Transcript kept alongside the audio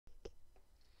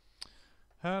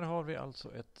Här har vi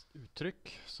alltså ett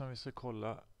uttryck som vi ska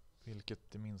kolla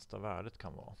vilket det minsta värdet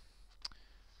kan vara.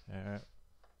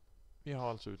 Vi har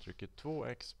alltså uttrycket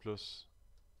 2x plus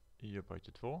y upphöjt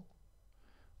till 2.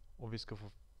 Och vi ska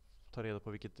få ta reda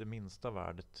på vilket det minsta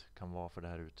värdet kan vara för det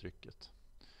här uttrycket.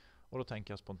 Och då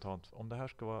tänker jag spontant, om det här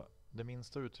ska vara det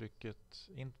minsta uttrycket,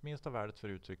 minsta värdet för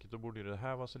uttrycket, då borde det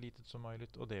här vara så litet som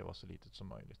möjligt och det vara så litet som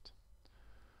möjligt.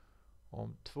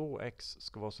 Om 2x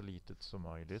ska vara så litet som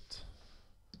möjligt,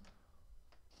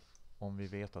 om vi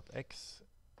vet att x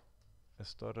är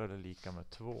större eller lika med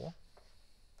 2,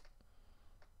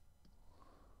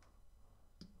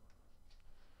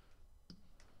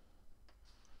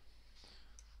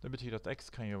 det betyder att x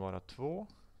kan ju vara 2.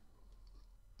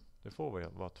 Det får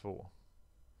vara 2.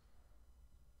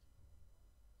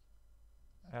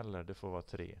 Eller det får vara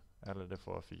 3. Eller det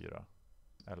får vara 4.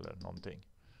 Eller någonting.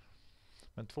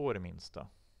 Men 2 är det minsta.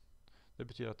 Det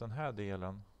betyder att den här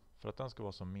delen, för att den ska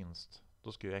vara som minst,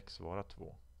 då ska ju x vara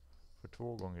 2. För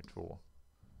 2 gånger 2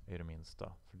 är det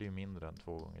minsta. För det är mindre än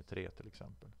 2 gånger 3 till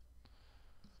exempel.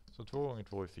 Så 2 gånger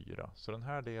 2 är 4. Så den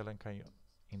här delen kan ju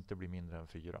inte bli mindre än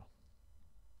 4.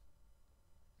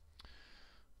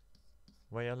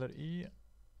 Vad gäller y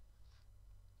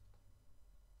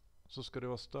så ska det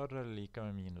vara större eller lika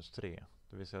med minus 3.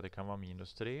 Det vill säga det kan vara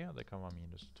minus 3, det kan vara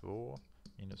minus 2,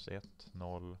 minus 1,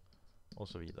 0 och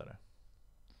så vidare.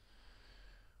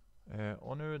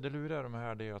 Och nu det luriga de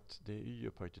här är att det är y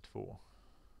upphöjt till 2.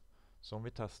 Så om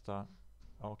vi testar,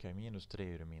 okej, minus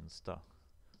 3 är det minsta.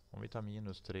 Om vi tar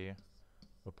minus 3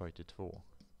 upphöjt till 2.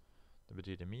 Det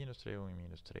betyder minus 3 gånger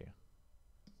minus 3.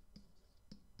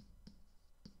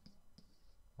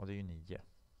 Och det är ju 9.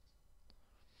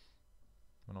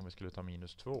 Men om vi skulle ta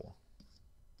minus 2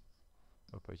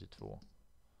 upphöjt till 2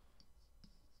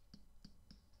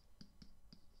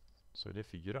 så är det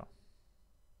 4.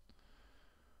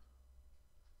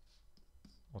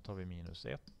 Och tar vi minus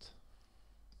 1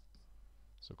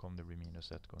 så kommer det bli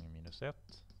minus 1 gånger minus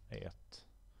 1 är 1.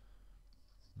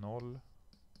 0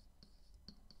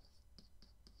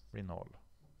 blir 0.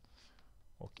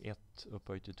 Och 1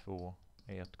 upphöjt till 2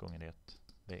 är 1 gånger 1,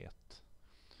 det är 1.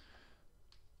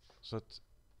 Så att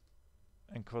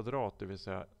en kvadrat, det vill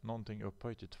säga någonting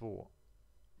upphöjt till 2,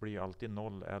 blir alltid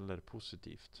 0 eller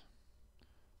positivt.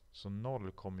 Så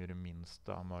 0 kommer ju det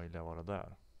minsta möjliga vara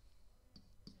där.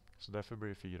 Så därför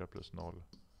blir 4 plus 0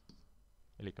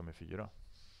 är lika med 4.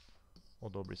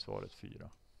 Och då blir svaret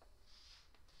 4.